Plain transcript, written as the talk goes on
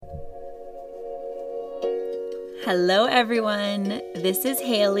Hello, everyone. This is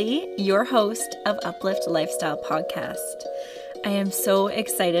Haley, your host of Uplift Lifestyle Podcast. I am so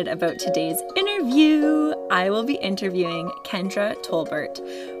excited about today's interview. I will be interviewing Kendra Tolbert,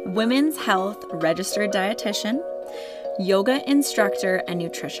 women's health registered dietitian, yoga instructor, and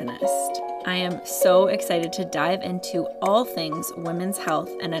nutritionist. I am so excited to dive into all things women's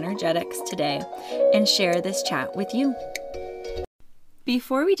health and energetics today and share this chat with you.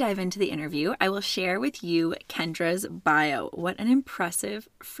 Before we dive into the interview, I will share with you Kendra's bio. What an impressive,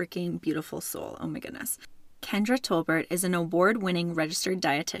 freaking beautiful soul. Oh my goodness. Kendra Tolbert is an award-winning registered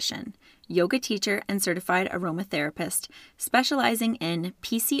dietitian, yoga teacher, and certified aromatherapist specializing in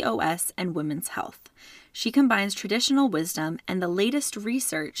PCOS and women's health. She combines traditional wisdom and the latest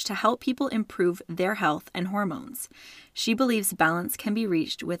research to help people improve their health and hormones. She believes balance can be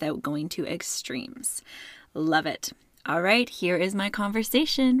reached without going to extremes. Love it. All right, here is my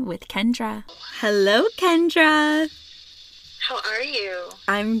conversation with Kendra. Hello, Kendra. How are you?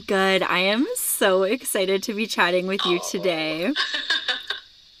 I'm good. I am so excited to be chatting with you today.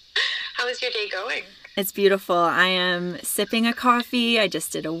 How is your day going? It's beautiful. I am sipping a coffee. I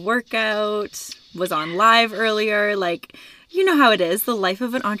just did a workout, was on live earlier. Like, you know how it is, the life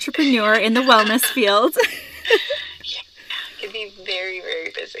of an entrepreneur in the wellness field. Yeah, it can be very,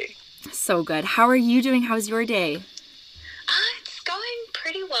 very busy. So good. How are you doing? How's your day? It's going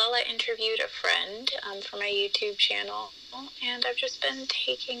pretty well. I interviewed a friend for my YouTube channel, and I've just been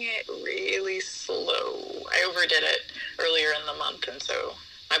taking it really slow. I overdid it earlier in the month, and so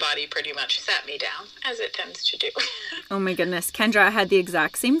my body pretty much sat me down, as it tends to do. Oh my goodness. Kendra had the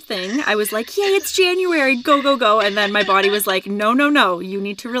exact same thing. I was like, yay, it's January, go, go, go. And then my body was like, no, you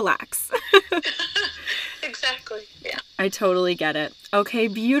need to relax. Exactly, yeah. I totally get it. Okay,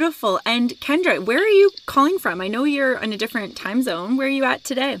 beautiful. And Kendra, where are you calling from? I know you're in a different time zone. Where are you at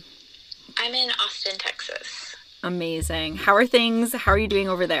today? I'm in Austin, Texas. Amazing. How are things? How are you doing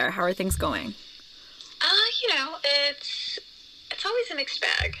over there? How are things going? It's always a mixed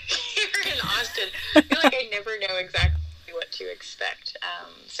bag here in Austin. I feel like I never know exactly what to expect.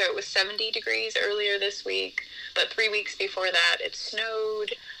 So it was 70 degrees earlier this week, but 3 weeks before that it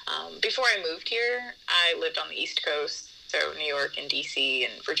snowed. Before I moved here, I lived on the East Coast, so New York and DC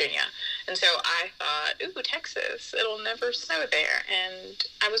and Virginia. And so I thought, ooh, Texas, it'll never snow there. And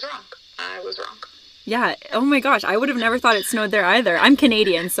I was wrong. Yeah. Oh my gosh. I would have never thought it snowed there either. I'm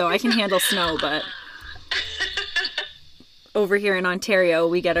Canadian, so I can handle snow, but over here in Ontario,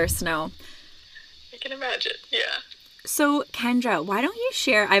 we get our snow. I can imagine. Yeah. So, Kendra, why don't you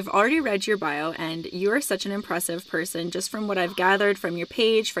share? I've already read your bio, and you are such an impressive person, just from what I've gathered from your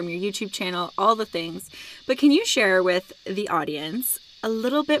page, from your YouTube channel, all the things. But can you share with the audience a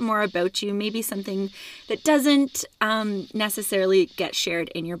little bit more about you, maybe something that doesn't necessarily get shared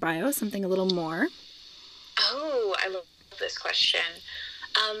in your bio, something a little more? Oh, I love this question.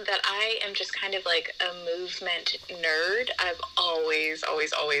 That I am just kind of like a movement nerd. I've always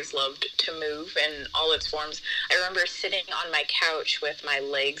loved to move in all its forms. I remember sitting on my couch with my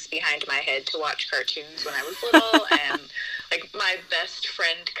legs behind my head to watch cartoons when I was little, and like my best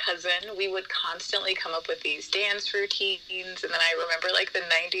friend cousin, we would constantly come up with these dance routines, and then I remember like the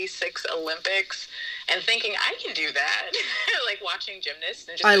 96 Olympics and thinking I can do that, like watching gymnasts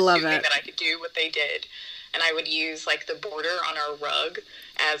and just assuming that I could do what they did. And I would use like the border on our rug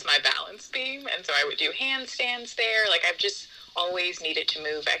as my balance beam. And so I would do handstands there. Like I've just always needed to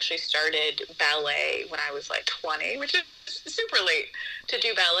move. I actually started ballet when I was like 20, which is super late to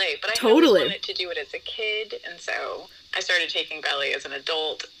do ballet. But I always wanted to do it as a kid. And so I started taking ballet as an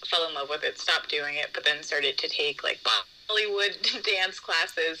adult, fell in love with it, stopped doing it, but then started to take like Bollywood dance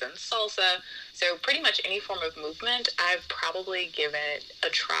classes and salsa. So pretty much any form of movement, I've probably given it a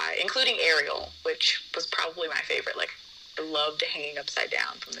try, including aerial, which was probably my favorite. Like, I loved hanging upside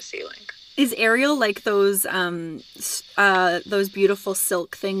down from the ceiling. Is aerial like those beautiful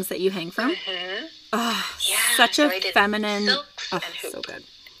silk things that you hang from? Mm-hmm. Oh, yeah, such so a feminine. Oh, so good.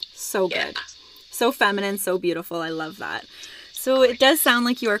 So good. So feminine, so beautiful. I love that. So it does sound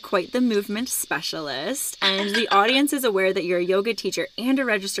like you are quite the movement specialist, and the audience is aware that you're a yoga teacher and a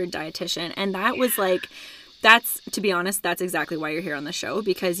registered dietitian. And that was like, to be honest, that's exactly why you're here on the show,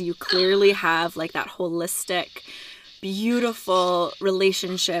 because you clearly have like that holistic, beautiful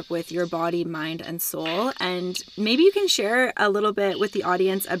relationship with your body, mind, and soul. And maybe you can share a little bit with the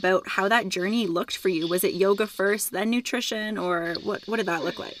audience about how that journey looked for you. Was it yoga first, then nutrition, or what did that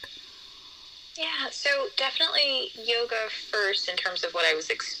look like? Yeah, so definitely yoga first in terms of what I was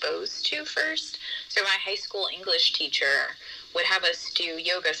exposed to first. So my high school English teacher would have us do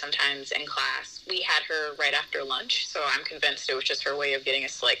yoga sometimes in class. We had her right after lunch, so I'm convinced it was just her way of getting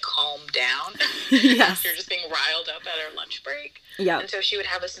us to like calm down Yes. after just being riled up at our lunch break. Yeah. And so she would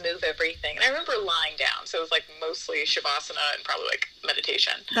have us move everything. And I remember lying down, so it was like mostly Shavasana and probably like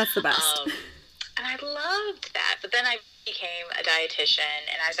meditation. That's the best. And I loved that. But then I became a dietitian,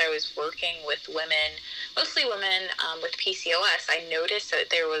 and as I was working with women, mostly women with PCOS, I noticed that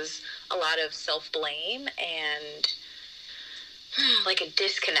there was a lot of self-blame and like a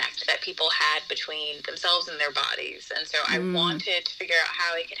disconnect that people had between themselves and their bodies. And so I wanted to figure out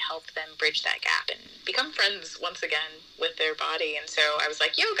how I could help them bridge that gap and become friends once again with their body. And so I was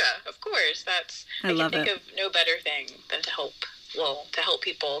like, yoga, of course. I can think of no better thing than to help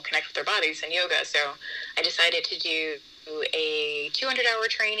people connect with their bodies and yoga. So I decided to do a 200-hour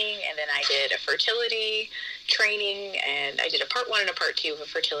training, and then I did a fertility training, and I did a part 1 and a part 2 of a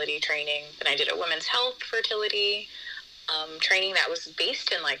fertility training. Then I did a women's health fertility training that was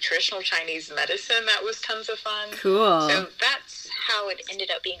based in like traditional Chinese medicine. That was tons of fun. Cool. So that's how it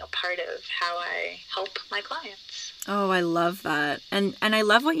ended up being a part of how I help my clients. Oh, I love that. And I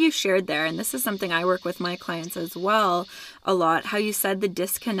love what you shared there. And this is something I work with my clients as well a lot, how you said the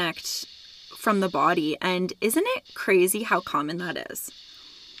disconnect from the body. And isn't it crazy how common that is?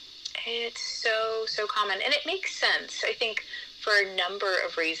 It's so common. And it makes sense, I think, for a number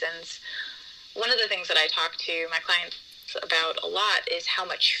of reasons. One of the things that I talk to my clients about a lot is how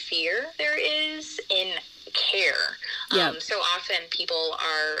much fear there is in care. Yep. So often people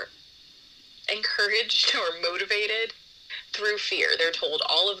are encouraged or motivated through fear. They're told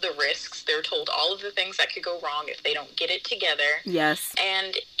all of the risks. They're told all of the things that could go wrong if they don't get it together. Yes.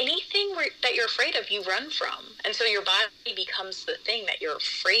 And anything that you're afraid of, you run from. And so your body becomes the thing that you're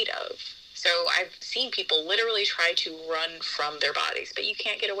afraid of. So I've seen people literally try to run from their bodies, but you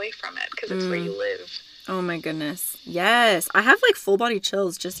can't get away from it because it's where you live. Oh my goodness. Yes. I have like full body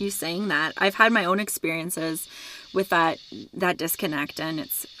chills just you saying that. I've had my own experiences with that disconnect, and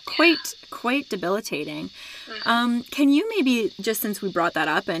it's quite debilitating. Can you maybe, just since we brought that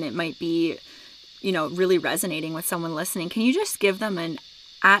up and it might be, really resonating with someone listening, can you just give them an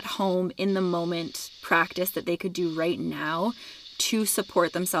at home, in the moment practice that they could do right now to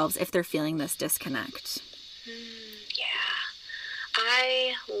support themselves if they're feeling this disconnect?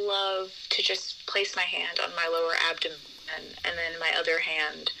 I love to just place my hand on my lower abdomen and then my other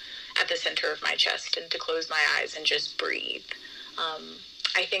hand at the center of my chest, and to close my eyes and just breathe.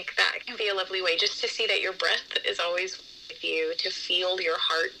 I think that can be a lovely way just to see that your breath is always with you, to feel your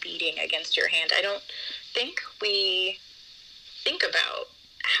heart beating against your hand. I don't think we think about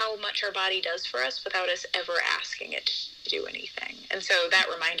how much our body does for us without us ever asking it to do anything. And so that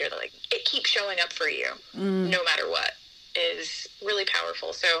reminder that like it keeps showing up for you no matter what is really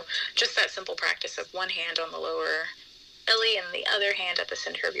powerful. So just that simple practice of one hand on the lower belly and the other hand at the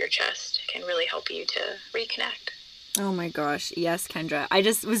center of your chest can really help you to reconnect. Oh my gosh. Yes, Kendra. I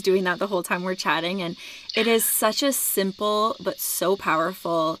just was doing that the whole time we're chatting, and it is such a simple but so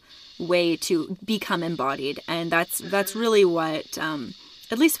powerful way to become embodied. And that's really what,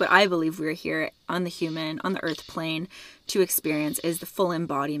 at least what I believe we're here on the earth plane to experience, is the full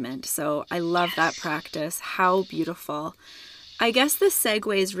embodiment. So I love that practice. How beautiful. I guess this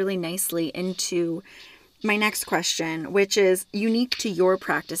segues really nicely into my next question, which is unique to your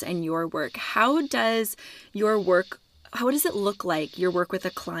practice and your work. How does it look like, your work with a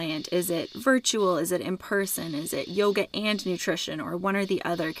client? Is it virtual? Is it in person? Is it yoga and nutrition, or one or the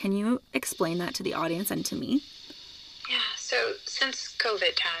other? Can you explain that to the audience and to me? Yeah, so since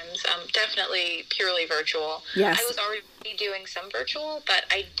COVID times, definitely purely virtual. Yes. I was already doing some virtual, but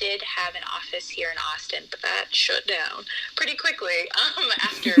I did have an office here in Austin, but that shut down pretty quickly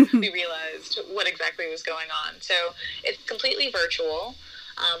after we realized what exactly was going on. So it's completely virtual,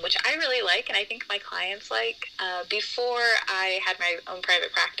 which I really like, and I think my clients like. Before I had my own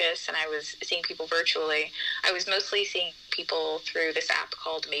private practice and I was seeing people virtually, I was mostly seeing people through this app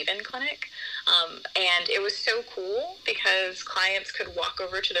called Maven Clinic. And it was so cool because clients could walk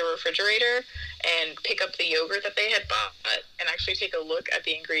over to the refrigerator and pick up the yogurt that they had bought and actually take a look at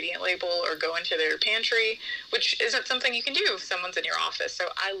the ingredient label, or go into their pantry, which isn't something you can do if someone's in your office. So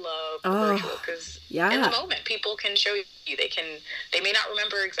I love virtual because in the moment people can show you. They may not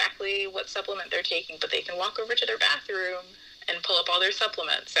remember exactly what supplement they're taking, but they can walk over to their bathroom and pull up all their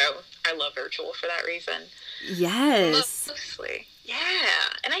supplements. So I love virtual for that reason. Yes. Mostly. Yeah.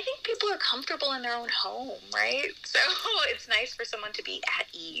 And I think people are comfortable in their own home, right? So it's nice for someone to be at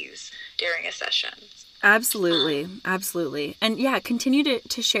ease during a session. Absolutely. Absolutely. And yeah, continue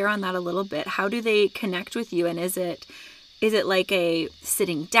to share on that a little bit. How do they connect with you? And is it is it like a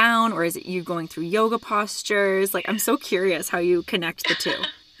sitting down, or is it you going through yoga postures? Like, I'm so curious how you connect the two.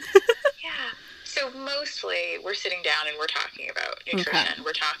 Yeah. So mostly we're sitting down and we're talking about nutrition. Okay.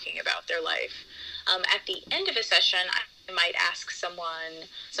 We're talking about their life. At the end of a session, I might ask someone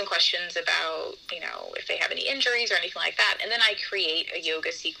some questions about, if they have any injuries or anything like that. And then I create a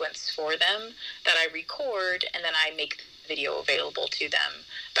yoga sequence for them that I record, and then I make the video available to them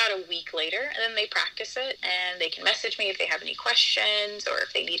about a week later. And then they practice it, and they can message me if they have any questions or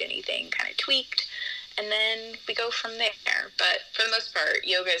if they need anything kind of tweaked. And then we go from there. But for the most part,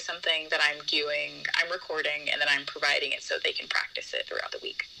 yoga is something that I'm doing, I'm recording, and then I'm providing it so they can practice it throughout the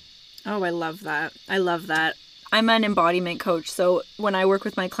week. Oh, I love that. I love that. I'm an embodiment coach, so when I work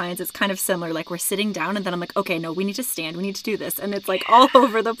with my clients, it's kind of similar. Like, we're sitting down, and then I'm like, okay, no, we need to stand. We need to do this. And it's like all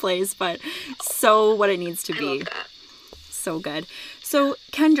over the place, but so what it needs to be. I love that. So good. So,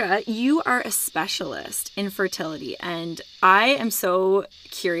 Kendra, you are a specialist in fertility, and I am so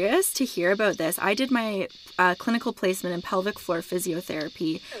curious to hear about this. I did my clinical placement in pelvic floor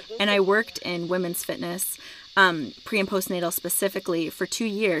physiotherapy, and I worked in women's fitness, pre and postnatal specifically, for 2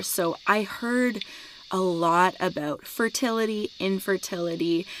 years. So I heard a lot about fertility,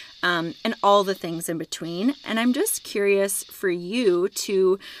 infertility, and all the things in between. And I'm just curious for you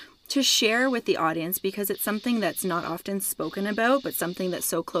to share with the audience, because it's something that's not often spoken about, but something that's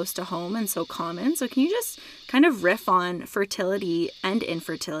so close to home and so common. So can you just kind of riff on fertility and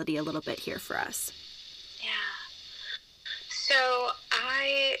infertility a little bit here for us? Yeah. So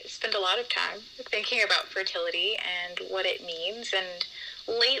I spend a lot of time thinking about fertility and what it means. And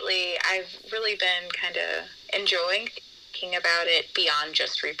lately, I've really been kind of enjoying thinking about it beyond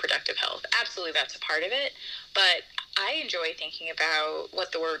just reproductive health. Absolutely, that's a part of it. But I enjoy thinking about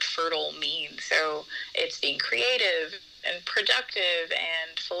what the word fertile means. So it's being creative and productive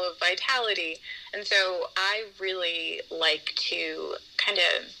and full of vitality. And so I really like to kind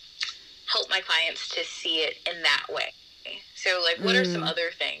of help my clients to see it in that way. So, like, what are some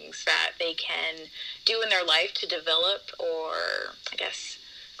other things that they can do in their life to develop, or, I guess,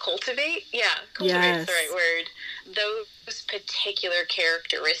 cultivate? Yeah, cultivate is the right word. Those particular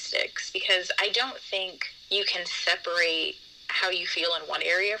characteristics, because I don't think you can separate how you feel in one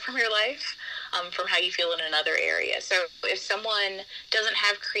area from your life from how you feel in another area. So if someone doesn't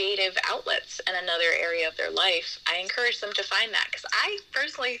have creative outlets in another area of their life, I encourage them to find that, because I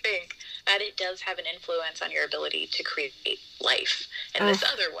personally think that it does have an influence on your ability to create life in this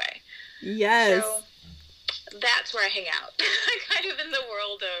other way. Yes. So that's where I hang out, kind of in the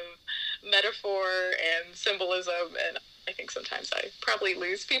world of metaphor and symbolism, and I think sometimes I probably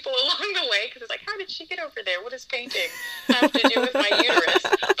lose people along the way, because it's like, how did she get over there? What does painting have to do with my uterus?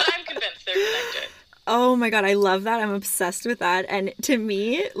 But I'm convinced they're connected. Oh my God, I love that. I'm obsessed with that. And to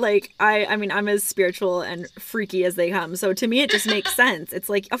me, like, I mean, I'm as spiritual and freaky as they come. So to me, it just makes sense. It's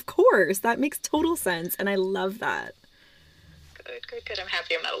like, of course, that makes total sense. And I love that. Good. I'm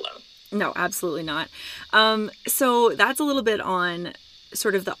happy I'm not alone. No, absolutely not. So that's a little bit on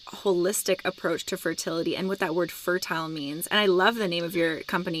sort of the holistic approach to fertility and what that word fertile means. And I love the name of your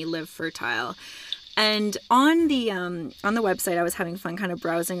company, Live Fertile. And on the website, I was having fun kind of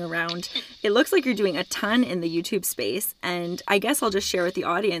browsing around. It looks like you're doing a ton in the YouTube space. And I guess I'll just share with the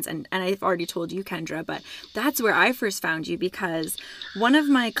audience. And I've already told you, Kendra, but that's where I first found you, because one of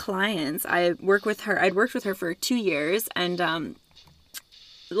my clients, I'd worked with her for 2 years, and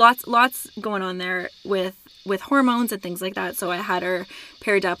lots going on there with hormones and things like that. So I had her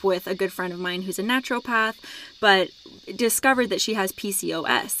paired up with a good friend of mine who's a naturopath, but discovered that she has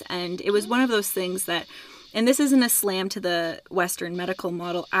PCOS. And it was one of those things that, and this isn't a slam to the Western medical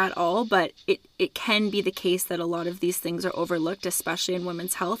model at all, but it can be the case that a lot of these things are overlooked, especially in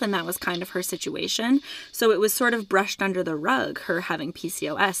women's health. And that was kind of her situation. So it was sort of brushed under the rug, her having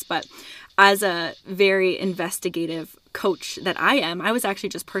PCOS. But as a very investigative coach that I am, I was actually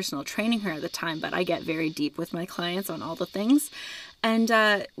just personal training her at the time, but I get very deep with my clients on all the things. And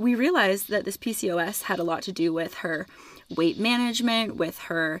we realized that this PCOS had a lot to do with her weight management, with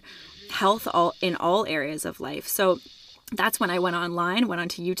her health in all areas of life. So that's when I went online, went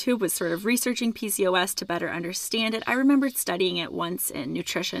onto YouTube, was sort of researching PCOS to better understand it. I remembered studying it once in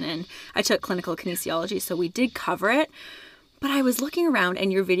nutrition, and I took clinical kinesiology, so we did cover it. But I was looking around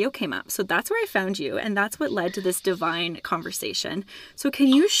and your video came up. So that's where I found you, and that's what led to this divine conversation. So can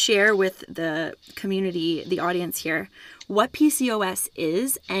you share with the community, the audience here, what PCOS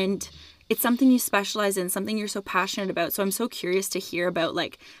is? And it's something you specialize in, something you're so passionate about. So I'm so curious to hear about,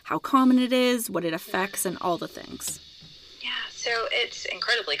 like, how common it is, what it affects, and all the things. Yeah, so it's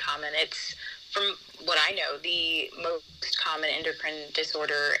incredibly common. It's, from what I know, the most common endocrine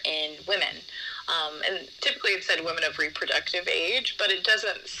disorder in women. And typically it's said women of reproductive age, but it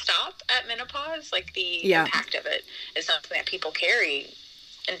doesn't stop at menopause. Like the impact of it is something that people carry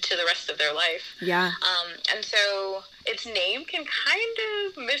into the rest of their life. Yeah. And so its name can kind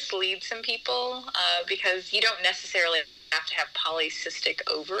of mislead some people because you don't necessarily have to have polycystic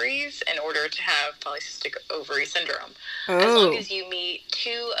ovaries in order to have polycystic ovary syndrome. As long as you meet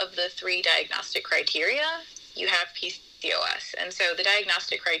 2 of the 3 diagnostic criteria, you have PCOS. And so the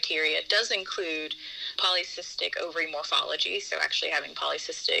diagnostic criteria does include polycystic ovary morphology, so actually having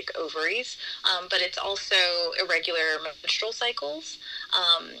polycystic ovaries, but it's also irregular menstrual cycles.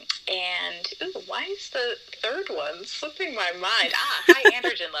 And why is the third one slipping my mind? High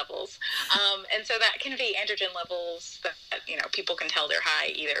androgen levels. And so that can be androgen levels that, people can tell they're high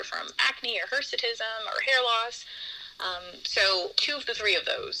either from acne or hirsutism or hair loss. So 2 of the 3 of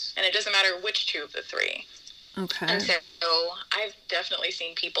those, and it doesn't matter which 2 of the 3. Okay. And so I've definitely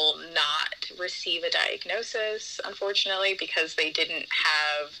seen people not receive a diagnosis, unfortunately, because they didn't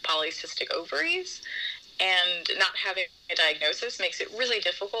have polycystic ovaries. And not having a diagnosis makes it really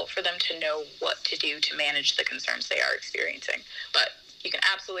difficult for them to know what to do to manage the concerns they are experiencing. But you can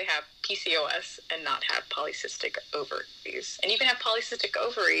absolutely have PCOS and not have polycystic ovaries. And you can have polycystic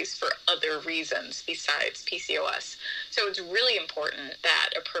ovaries for other reasons besides PCOS. So it's really important that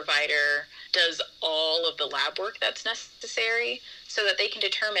a provider does all of the lab work that's necessary so that they can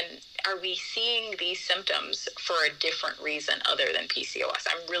determine, are we seeing these symptoms for a different reason other than PCOS?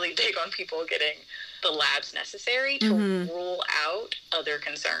 I'm really big on people getting the labs necessary to rule out other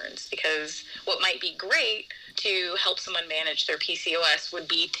concerns, because what might be great to help someone manage their PCOS would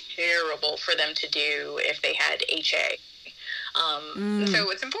be terrible for them to do if they had HA.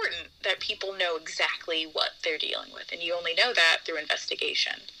 So it's important that people know exactly what they're dealing with, and you only know that through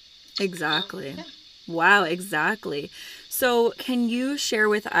investigation. Exactly. Wow, exactly. So can you share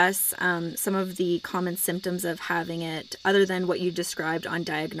with us some of the common symptoms of having it, other than what you described on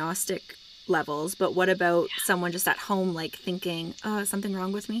diagnostic levels, but what about someone just at home, like thinking, something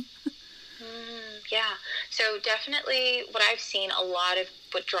wrong with me? Yeah. So definitely what I've seen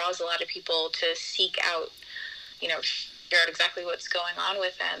what draws a lot of people to seek out, figure out exactly what's going on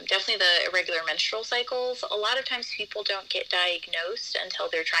with them. Definitely the irregular menstrual cycles. A lot of times people don't get diagnosed until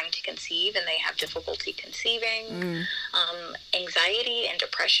they're trying to conceive and they have difficulty conceiving. Anxiety and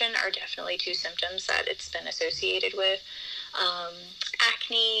depression are definitely 2 symptoms that it's been associated with.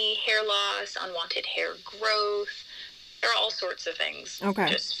 Acne, hair loss, unwanted hair growth. There are all sorts of things. Okay.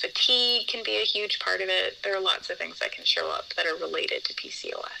 Just fatigue can be a huge part of it. There are lots of things that can show up that are related to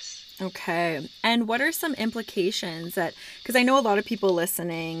PCOS. Okay. And what are some implications because I know a lot of people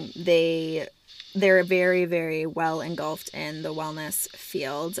listening, they're very, very well engulfed in the wellness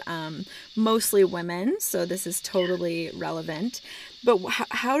field, mostly women. So this is totally relevant. But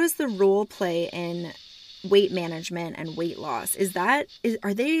how does the role play in weight management and weight loss?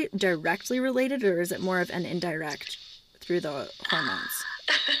 Are they directly related, or is it more of an indirect through the hormones?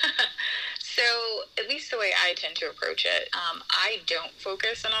 So at least the way I tend to approach it, I don't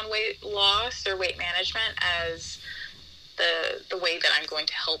focus on weight loss or weight management as the way that I'm going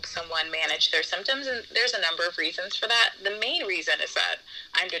to help someone manage their symptoms. And there's a number of reasons for that. The main reason is that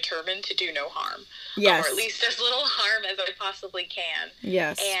I'm determined to do no harm. Yes. Or at least as little harm as I possibly can.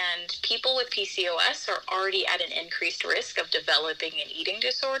 Yes. And people with PCOS are already at an increased risk of developing an eating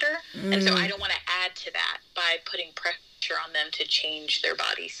disorder. And so I don't want to add to that by putting pressure on them to change their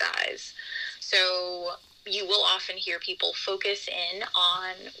body size. So you will often hear people focus in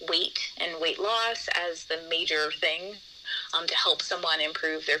on weight and weight loss as the major thing to help someone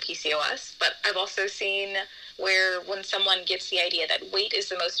improve their PCOS. But I've also seen where when someone gets the idea that weight is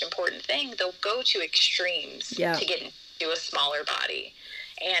the most important thing, they'll go to extremes to get into a smaller body.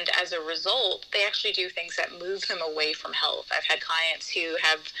 And as a result, they actually do things that move them away from health. I've had clients who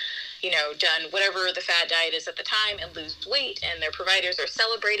have, done whatever the fad diet is at the time and lose weight, and their providers are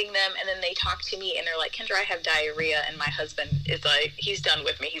celebrating them. And then they talk to me and they're like, Kendra, I have diarrhea. And my husband is like, he's done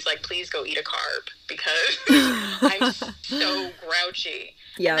with me. He's like, please go eat a carb because I'm so grouchy.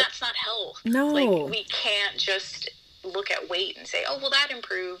 Yeah. That's not health. No. Like, we can't just look at weight and say, oh, well, that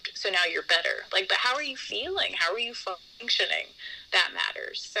improved, so now you're better. Like, but how are you feeling? How are you functioning? That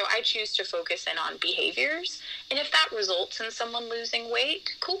matters. So I choose to focus in on behaviors. And if that results in someone losing weight,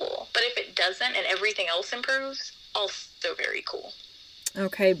 cool. But if it doesn't and everything else improves, also very cool.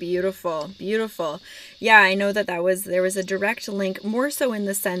 Okay, beautiful. Beautiful. Yeah, I know there was a direct link, more so in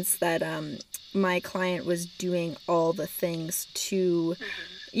the sense that my client was doing all the things to,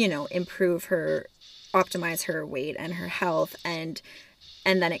 optimize her weight and her health. And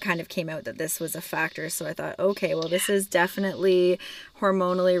And then it kind of came out that this was a factor. So I thought, okay, well, this is definitely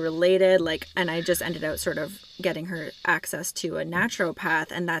hormonally related. Like, and I just ended up sort of getting her access to a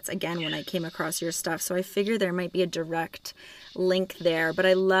naturopath. And that's, again, when I came across your stuff. So I figured there might be a direct link there. But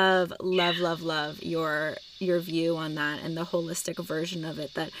I love your view on that and the holistic version of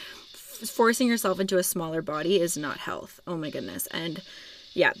it, that forcing yourself into a smaller body is not health. Oh my goodness. And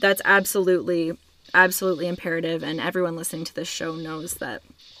yeah, that's absolutely imperative. And everyone listening to this show knows that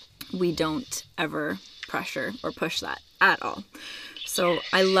we don't ever pressure or push that at all. So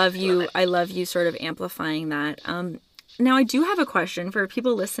I love you. I love you sort of amplifying that. Now I do have a question for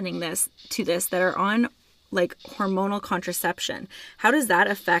people listening to this that are on like hormonal contraception. How does that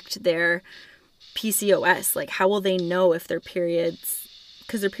affect their PCOS? Like, how will they know if their periods,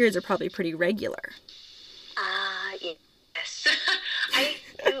 because their periods are probably pretty regular? Yes.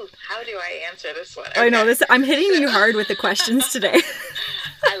 How do I answer this one? Okay. I know this. I'm hitting you hard with the questions today.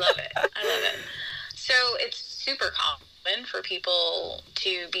 I love it. So it's super common for people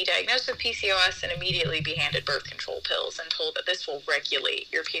to be diagnosed with PCOS and immediately be handed birth control pills and told that this will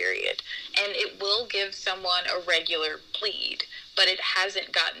regulate your period. And it will give someone a regular bleed, but it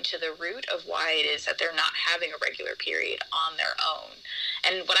hasn't gotten to the root of why it is that they're not having a regular period on their own.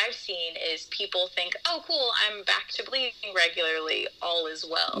 And what I've seen is people think, oh, cool, I'm back to bleeding regularly, all is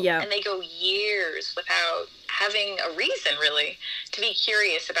well. Yeah. And they go years without having a reason, really, to be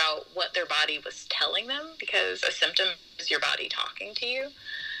curious about what their body was telling them, because a symptom is your body talking to you.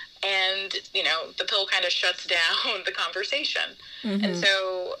 And, the pill kind of shuts down the conversation. Mm-hmm. And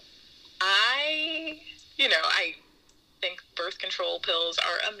so I think birth control pills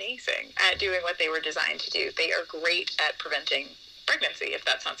are amazing at doing what they were designed to do. They are great at preventing pregnancy, if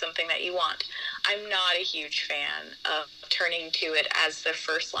that's not something that you want. I'm not a huge fan of turning to it as the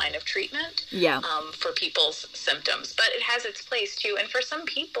first line of treatment for people's symptoms, but it has its place too. And for some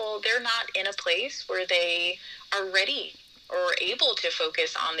people, they're not in a place where they are ready or able to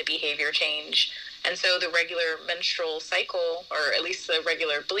focus on the behavior change. And so the regular menstrual cycle, or at least the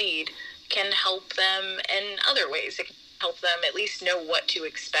regular bleed, can help them in other ways. It can help them at least know what to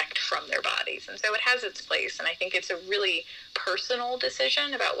expect from their bodies. And so it has its place. And I think it's a really personal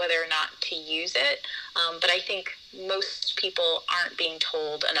decision about whether or not to use it. But I think most people aren't being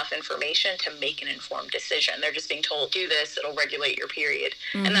told enough information to make an informed decision. They're just being told, do this, it'll regulate your period.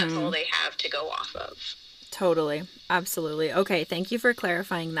 Mm-hmm. And that's all they have to go off of. Totally. Absolutely. Okay. Thank you for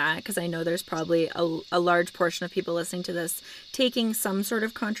clarifying that, because I know there's probably a large portion of people listening to this taking some sort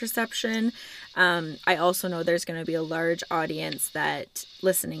of contraception. I also know there's going to be a large audience that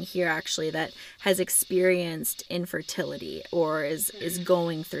listening here actually that has experienced infertility or is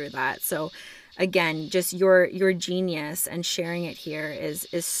going through that. So again, just your genius and sharing it here is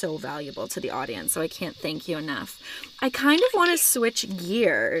so valuable to the audience. So I can't thank you enough. I kind of want to switch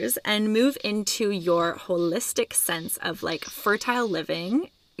gears and move into your holistic sense of like fertile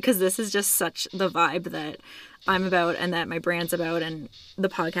living, because this is just such the vibe that I'm about and that my brand's about and the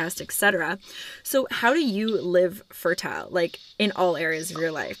podcast, etc. So how do you live fertile, like in all areas of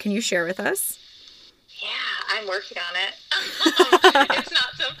your life? Can you share with us? Yeah, I'm working on it. It's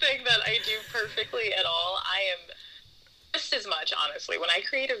not something that I do perfectly at all. I am just as much, honestly, when I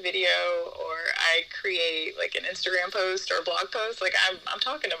create a video or I create like an Instagram post or a blog post, like I'm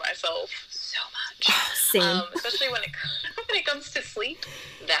talking to myself so much. Same. Especially when it comes to sleep,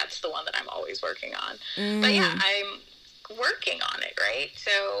 that's the one that I'm always working on. But yeah, I'm working on it, right?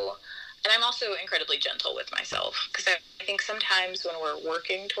 So, and I'm also incredibly gentle with myself, because I think sometimes when we're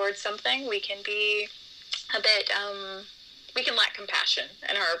working towards something, we can be a bit, we can lack compassion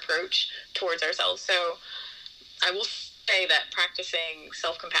in our approach towards ourselves. So I will say that practicing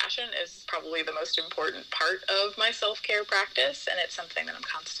self-compassion is probably the most important part of my self-care practice, and it's something that I'm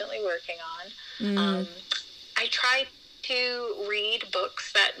constantly working on. I try to read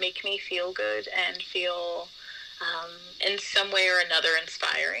books that make me feel good and feel in some way or another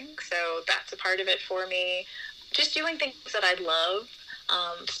inspiring. So that's a part of it for me. Just doing things that I love.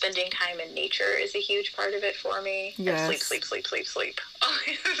 Spending time in nature is a huge part of it for me. Yes. And sleep.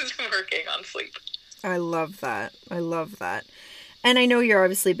 Always working on sleep. I love that. And I know you're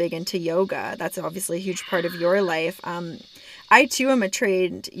obviously big into yoga. That's obviously a huge part of your life. I too am a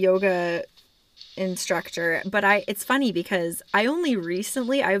trained yoga instructor, but it's funny because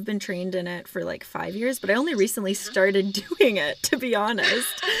I've been trained in it for like 5 years, but I only recently started doing it, to be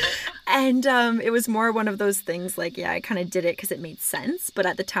honest. And it was more one of those things like, yeah, I kind of did it because it made sense, but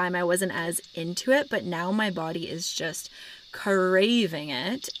at the time I wasn't as into it. But now my body is just craving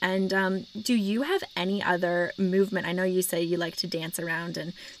it. And do you have any other movement? I know you say you like to dance around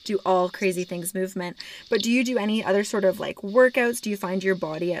and do all crazy things movement, but do you do any other sort of like workouts? Do you find your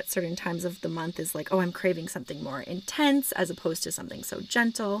body at certain times of the month is like, oh, I'm craving something more intense as opposed to something so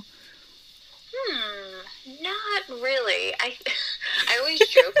gentle? Not really. I always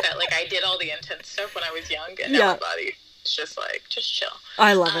joke that like I did all the intense stuff when I was young, and now my body is just like, just chill.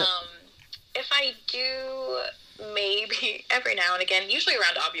 I love it. If I do, maybe every now and again, usually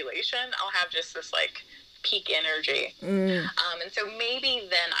around ovulation, I'll have just this like peak energy. And so maybe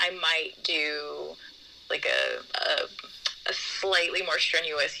then I might do like a slightly more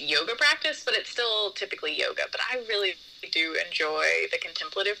strenuous yoga practice, but it's still typically yoga. But I really do enjoy the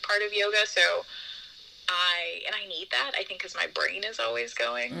contemplative part of yoga. So I need that, I think, because my brain is always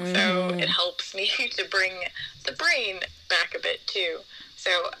going. So it helps me to bring the brain back a bit too. So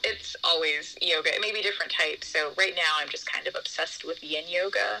it's always yoga. It may be different types. So right now I'm just kind of obsessed with yin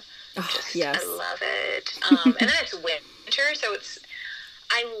yoga. Yes. I love it. And then it's winter. So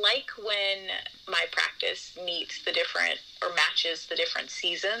I like when my practice meets the different or matches the different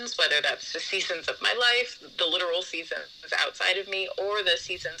seasons, whether that's the seasons of my life, the literal seasons outside of me, or the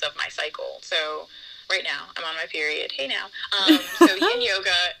seasons of my cycle. So right now I'm on my period. Hey now. So yin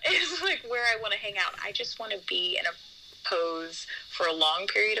yoga is like where I want to hang out. I just want to be in a pose for a long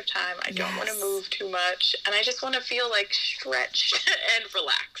period of time. I don't want to move too much, and I just want to feel like stretched and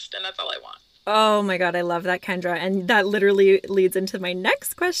relaxed, and that's all I want. Oh my God, I love that, Kendra. And that literally leads into my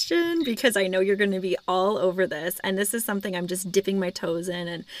next question, because I know you're going to be all over this. And this is something I'm just dipping my toes in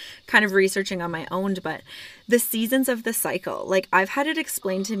and kind of researching on my own. But the seasons of the cycle, like I've had it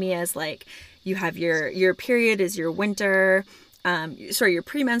explained to me as like you have your period is your winter, your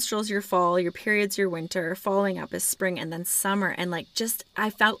premenstrual's your fall, your period's your winter, following up is spring, and then summer. And like just I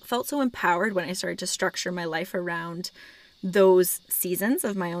felt so empowered when I started to structure my life around those seasons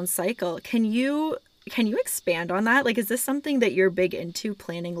of my own cycle. Can you expand on that? Like, is this something that you're big into,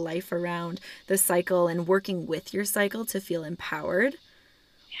 planning life around the cycle and working with your cycle to feel empowered?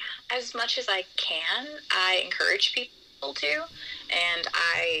 As much as I can, I encourage people to, and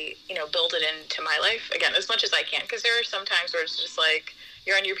I, build it into my life again as much as I can, because there are some times where it's just like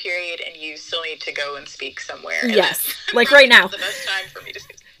you're on your period and you still need to go and speak somewhere. Yes, like right now. The best time for me to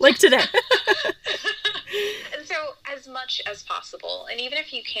speak. Like today. And so as much as possible, and even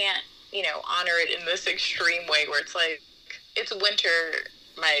if you can't, honor it in this extreme way where it's like, it's winter,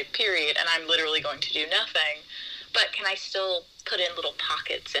 my period, and I'm literally going to do nothing, but can I still put in little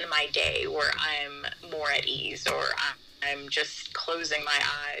pockets in my day where I'm more at ease, or I'm just closing my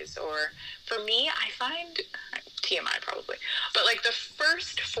eyes? Or for me, I find, TMI probably, but like the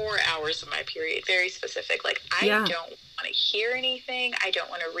first 4 hours of my period, very specific, like I don't want to hear anything, I don't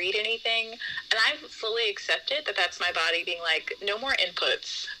want to read anything, and I've fully accepted that that's my body being like, no more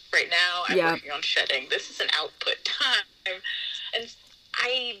inputs right now, I'm working on shedding, this is an output time. And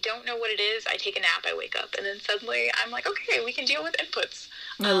I don't know what it is. I take a nap, I wake up, and then suddenly I'm like, okay, we can deal with inputs.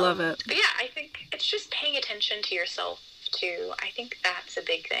 I love it. But yeah, I think it's just paying attention to yourself too. I think that's a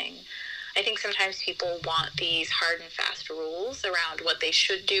big thing. I think sometimes people want these hard and fast rules around what they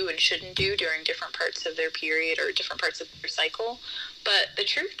should do and shouldn't do during different parts of their period or different parts of their cycle. But the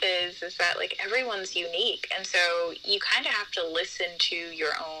truth is that like everyone's unique. And so you kind of have to listen to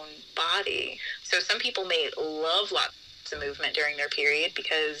your own body. So some people may love lots of movement during their period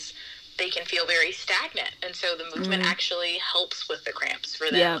because they can feel very stagnant, and so the movement actually helps with the cramps for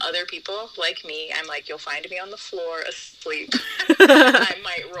them. Other people, like me, I'm like, you'll find me on the floor asleep. I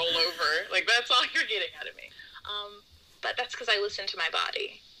might roll over. Like, that's all you're getting out of me. But that's because I listen to my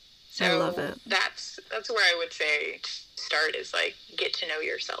body. So I love it. That's where I would say start, is like, get to know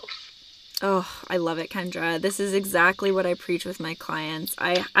yourself. Oh, I love it, Kendra. This is exactly what I preach with my clients.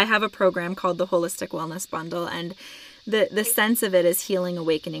 I have a program called the Holistic Wellness Bundle, and the sense of it is healing,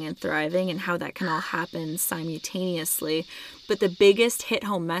 awakening, and thriving, and how that can all happen simultaneously. But the biggest hit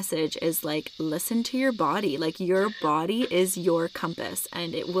home message is like, listen to your body. Like, your body is your compass,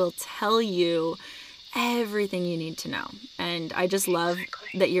 and it will tell you everything you need to know. And I just love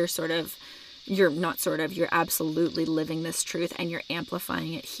that you're absolutely living this truth, and you're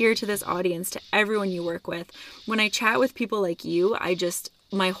amplifying it here to this audience, to everyone you work with. When I chat with people like you,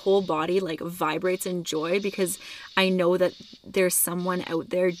 my whole body like vibrates in joy, because I know that there's someone out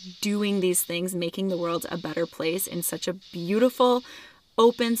there doing these things, making the world a better place in such a beautiful,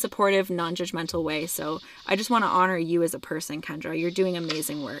 open, supportive, non-judgmental way. So I just want to honor you as a person, Kendra. You're doing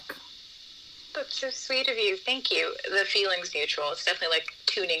amazing work. That's so sweet of you. Thank you. The feeling's mutual. It's definitely like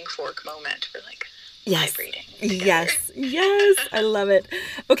tuning fork moment. We're like, vibrating together. Yes, I love it.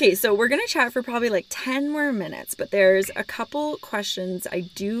 Okay, so we're going to chat for probably like 10 more minutes, but there's a couple questions I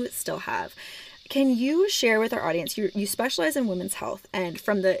do still have. Can you share with our audience, you specialize in women's health, and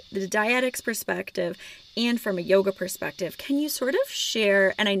from the dietetics perspective and from a yoga perspective, can you sort of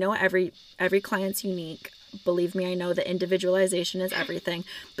share, and I know every client's unique, believe me, I know that individualization is everything,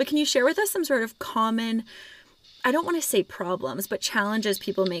 but can you share with us some sort of common, I don't want to say problems, but challenges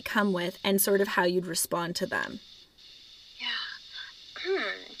people may come with and sort of how you'd respond to them? Yeah.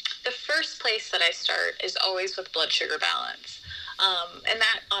 The first place that I start is always with blood sugar balance. And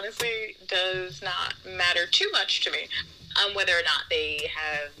that honestly does not matter too much to me, whether or not they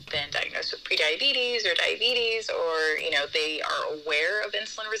have been diagnosed with prediabetes or diabetes, or, they are aware of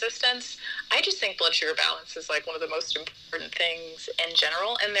insulin resistance. I just think blood sugar balance is like one of the most important things in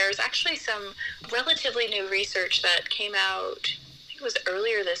general. And there's actually some relatively new research that came out, I think it was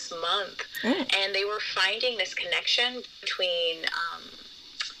earlier this month, and they were finding this connection between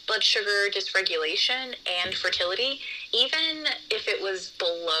blood sugar dysregulation and fertility, even if it was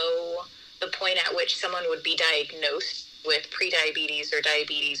below the point at which someone would be diagnosed with prediabetes or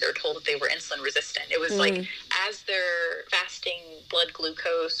diabetes or told that they were insulin resistant. It was like as their fasting blood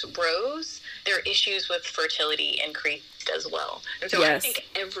glucose rose, their issues with fertility increased as well. And so I think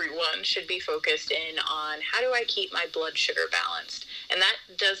everyone should be focused in on, how do I keep my blood sugar balanced? And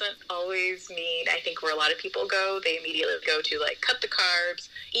that doesn't always mean, I think where a lot of people go, they immediately go to like, cut the carbs,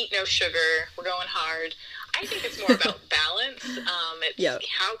 eat no sugar, we're going hard. I think it's more about balance. It's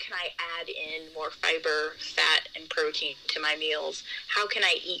how can I add in more fiber, fat, and protein to my meals? How can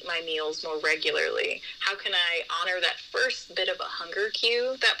I eat my meals more regularly? How can I honor that first bit of a hunger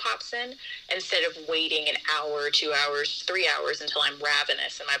cue that pops in, instead of waiting an hour, 2 hours, 3 hours until I'm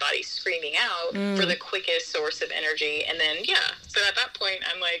ravenous and my body's screaming out for the quickest source of energy? And then, so at that point,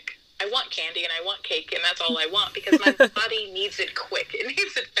 I'm like, I want candy and I want cake, and that's all I want, because my body needs it quick. It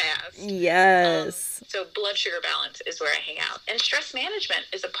needs it fast. Yes. So blood sugar balance is where I hang out. And stress management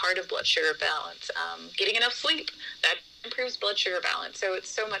is a part of blood sugar balance. Getting enough sleep, that improves blood sugar balance. So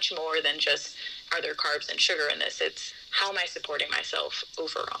it's so much more than just, are there carbs and sugar in this? It's, how am I supporting myself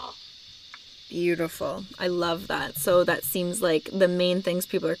overall? Beautiful. I love that. So that seems like the main things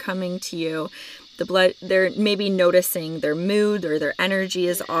people are coming to you. The blood, they're maybe noticing their mood or their energy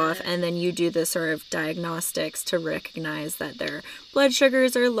is off, and then you do the sort of diagnostics to recognize that their blood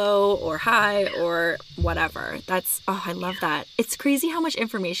sugars are low or high or whatever. I love that. It's crazy how much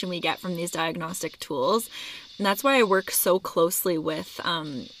information we get from these diagnostic tools. And that's why I work so closely with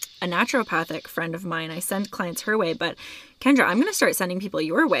a naturopathic friend of mine. I send clients her way, but Kendra, I'm going to start sending people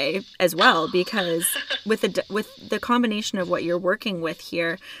your way as well, because with the combination of what you're working with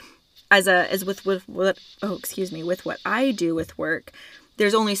here, with what I do with work,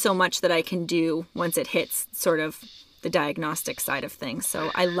 there's only so much that I can do once it hits sort of the diagnostic side of things.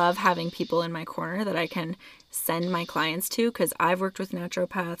 So I love having people in my corner that I can send my clients to, because I've worked with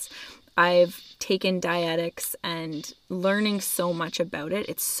naturopaths. I've taken dietics, and learning so much about it.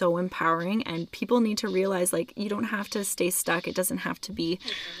 It's so empowering, and people need to realize, like, you don't have to stay stuck. It doesn't have to be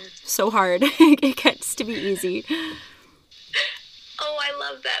so hard. It gets to be easy. Oh, I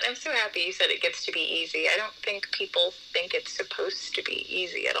love that. I'm so happy you said it gets to be easy. I don't think people think it's supposed to be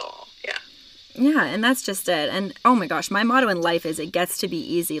easy at all. Yeah. Yeah, and that's just it. And oh my gosh, my motto in life is it gets to be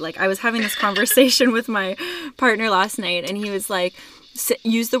easy. Like, I was having this conversation with my partner last night, and he was like,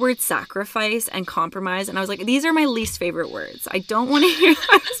 use the word sacrifice and compromise. And I was like, these are my least favorite words. I don't want to hear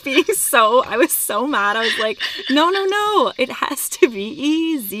I was so mad. I was like, no, it has to be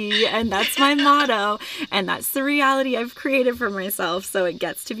easy. And that's my motto. And that's the reality I've created for myself. So it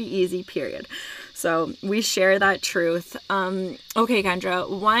gets to be easy, period. So we share that truth. Okay, Kendra,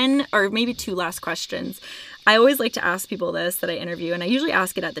 one or maybe two last questions. I always like to ask people this that I interview, and I usually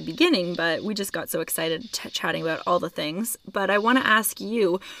ask it at the beginning, but we just got so excited chatting about all the things. But I want to ask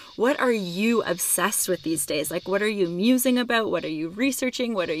you, what are you obsessed with these days? Like, what are you musing about? What are you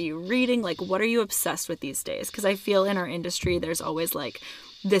researching? What are you reading? Like, what are you obsessed with these days? Because I feel in our industry, there's always like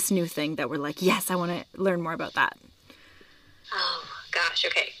this new thing that we're like, yes, I want to learn more about that. Oh, gosh.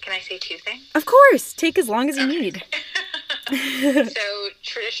 Okay. Can I say two things? Of course. Take as long as you need. So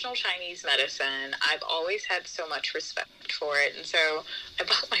traditional Chinese medicine, I've always had so much respect for it. And so I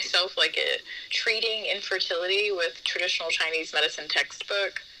bought myself like a treating infertility with traditional Chinese medicine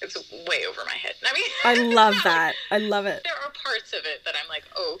textbook. It's way over my head. I mean, I love that. I love it. There are parts of it that I'm like,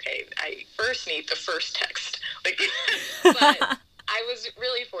 oh, okay, I first need the first text. Like, but I was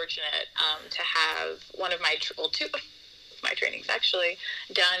really fortunate to have one of my, two of my my training is actually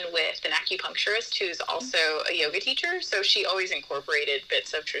done with an acupuncturist who's also a yoga teacher. So she always incorporated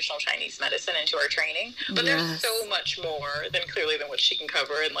bits of traditional Chinese medicine into our training. But there's so much more than what she can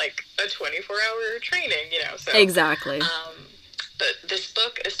cover in like a 24-hour training, you know. So exactly. But this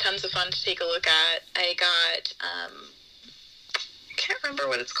book is tons of fun to take a look at. I got can't remember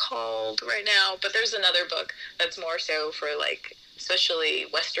what it's called right now, but there's another book that's more so for like especially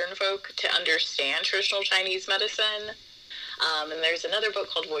Western folk to understand traditional Chinese medicine. And there's another book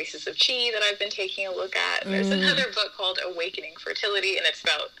called Voices of Qi that I've been taking a look at. And there's another book called Awakening Fertility, and it's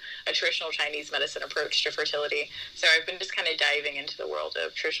about a traditional Chinese medicine approach to fertility. So I've been just kind of diving into the world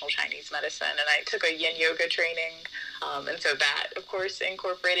of traditional Chinese medicine, and I took a yin yoga training, and so that, of course,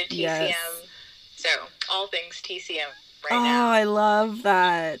 incorporated TCM. Yes. So all things TCM. Right now. I love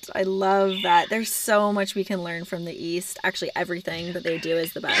that. I love that. There's so much we can learn from the East. Actually, everything that they do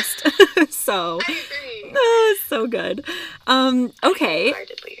is the best. So, I agree. So good. Okay. I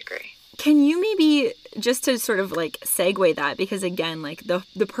wholeheartedly agree. Can you maybe, just to sort of like segue that, because again, like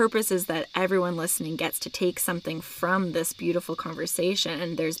the purpose is that everyone listening gets to take something from this beautiful conversation,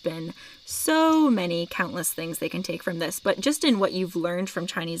 and there's been so many countless things they can take from this, but just in what you've learned from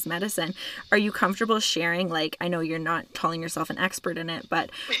Chinese medicine, are you comfortable sharing, like, I know you're not calling yourself an expert in it,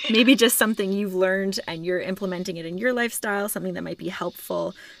 but maybe just something you've learned and you're implementing it in your lifestyle, something that might be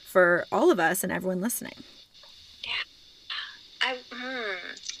helpful for all of us and everyone listening?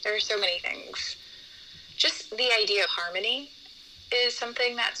 There are so many things. Just the idea of harmony is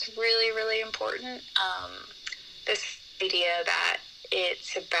something that's really, really important. This idea that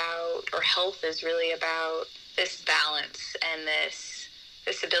it's about, or health is really about this balance and this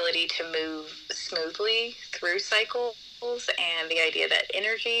ability to move smoothly through cycles, and the idea that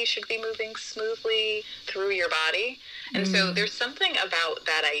energy should be moving smoothly through your body. And so there's something about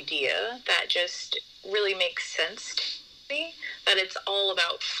that idea that just really makes sense to me, that it's all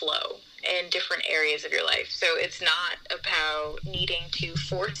about flow in different areas of your life. So it's not about needing to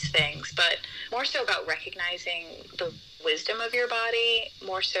force things, but more so about recognizing the wisdom of your body,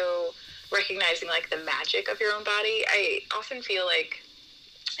 more so recognizing like the magic of your own body. I often feel like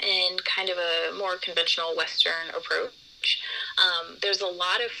in kind of a more conventional Western approach, there's a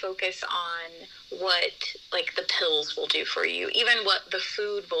lot of focus on what like the pills will do for you, even what the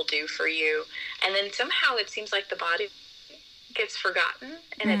food will do for you. And then somehow it seems like the body gets forgotten,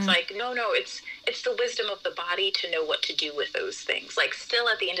 and it's like, no, it's the wisdom of the body to know what to do with those things. Like, still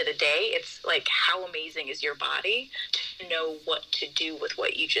at the end of the day, it's like, how amazing is your body to know what to do with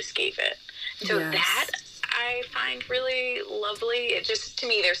what you just gave it. So that I find really lovely. It just, to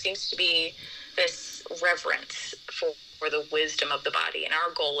me, there seems to be this reverence for the wisdom of the body, and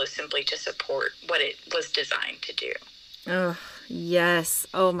our goal is simply to support what it was designed to do. Oh, yes.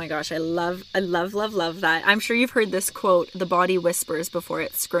 Oh my gosh. I love that. I'm sure you've heard this quote, the body whispers before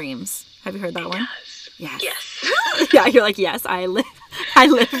it screams. Have you heard that one? Yes. Yeah. You're like, yes, I live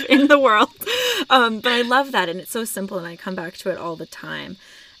in the world. But I love that. And it's so simple. And I come back to it all the time.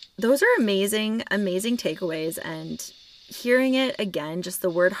 Those are amazing, amazing takeaways. And hearing it again, just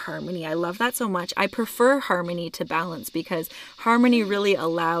the word harmony, I love that so much. I prefer harmony to balance, because harmony really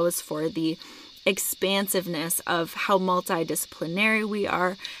allows for the expansiveness of how multidisciplinary we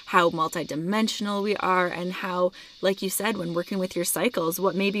are, how multidimensional we are, and how, like you said, when working with your cycles,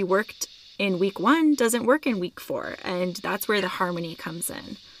 what maybe worked in week 1 doesn't work in week 4. And that's where the harmony comes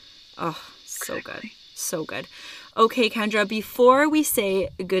in. Oh, so good. So good. Okay, Kendra, before we say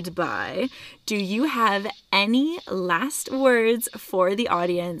goodbye, do you have any last words for the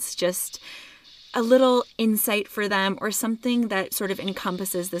audience? Just a little insight for them, or something that sort of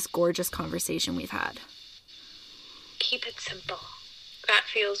encompasses this gorgeous conversation we've had? Keep it simple. That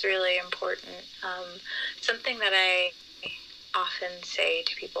feels really important. Something that I often say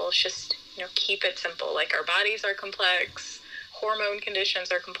to people is just, keep it simple. Like, our bodies are complex, hormone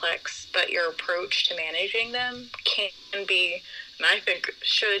conditions are complex, but your approach to managing them can be, and I think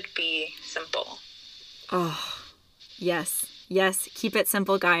should be, simple. Oh, yes. Yes, keep it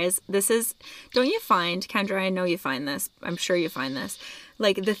simple, guys. Don't you find, Kendra, I know you find this, I'm sure you find this,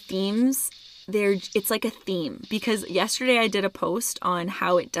 like the themes, it's like a theme, because yesterday I did a post on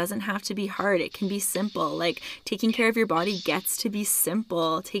how it doesn't have to be hard. It can be simple. Like, taking care of your body gets to be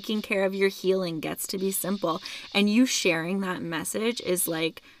simple. Taking care of your healing gets to be simple. And you sharing that message is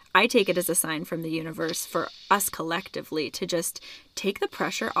like, I take it as a sign from the universe for us collectively to just take the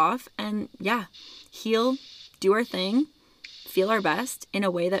pressure off and heal, do our thing, feel our best in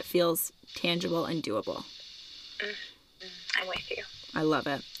a way that feels tangible and doable. I'm with you. I love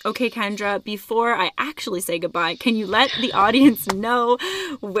it. Okay, Kendra, before I actually say goodbye, can you let the audience know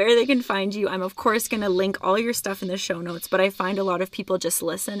where they can find you? I'm, of course, going to link all your stuff in the show notes, but I find a lot of people just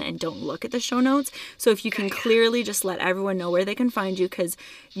listen and don't look at the show notes. So if you can clearly just let everyone know where they can find you, because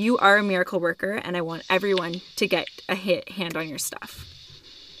you are a miracle worker, and I want everyone to get a hand on your stuff.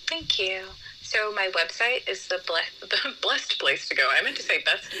 Thank you. So my website is the blessed place to go. I meant to say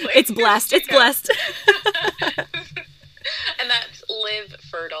best place. It's blessed. It's blessed. And that's Live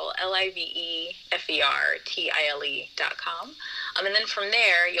Fertile, LiveFertile.com. And then from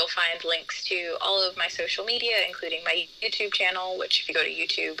there, you'll find links to all of my social media, including my YouTube channel, which if you go to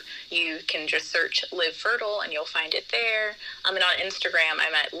YouTube, you can just search Live Fertile and you'll find it there. And on Instagram,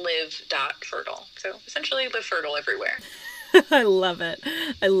 I'm at live.fertile. So essentially Live Fertile everywhere. I love it.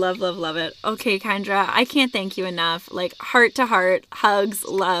 I love it. Okay, Kendra, I can't thank you enough. Like, heart to heart, hugs,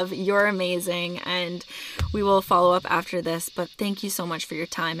 love. You're amazing. And we will follow up after this. But thank you so much for your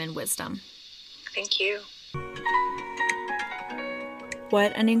time and wisdom. Thank you.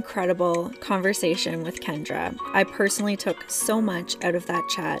 What an incredible conversation with Kendra. I personally took so much out of that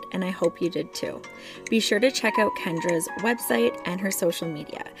chat, and I hope you did too. Be sure to check out Kendra's website and her social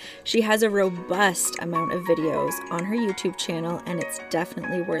media. She has a robust amount of videos on her YouTube channel, and it's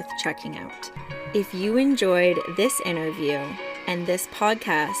definitely worth checking out. If you enjoyed this interview and this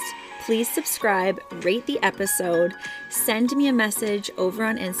podcast, please subscribe, rate the episode, send me a message over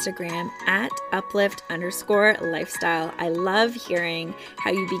on Instagram at uplift_lifestyle. I love hearing how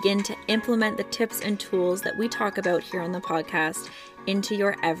you begin to implement the tips and tools that we talk about here on the podcast into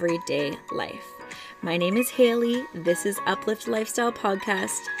your everyday life. My name is Haley. This is Uplift Lifestyle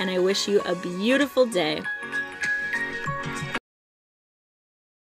Podcast, and I wish you a beautiful day.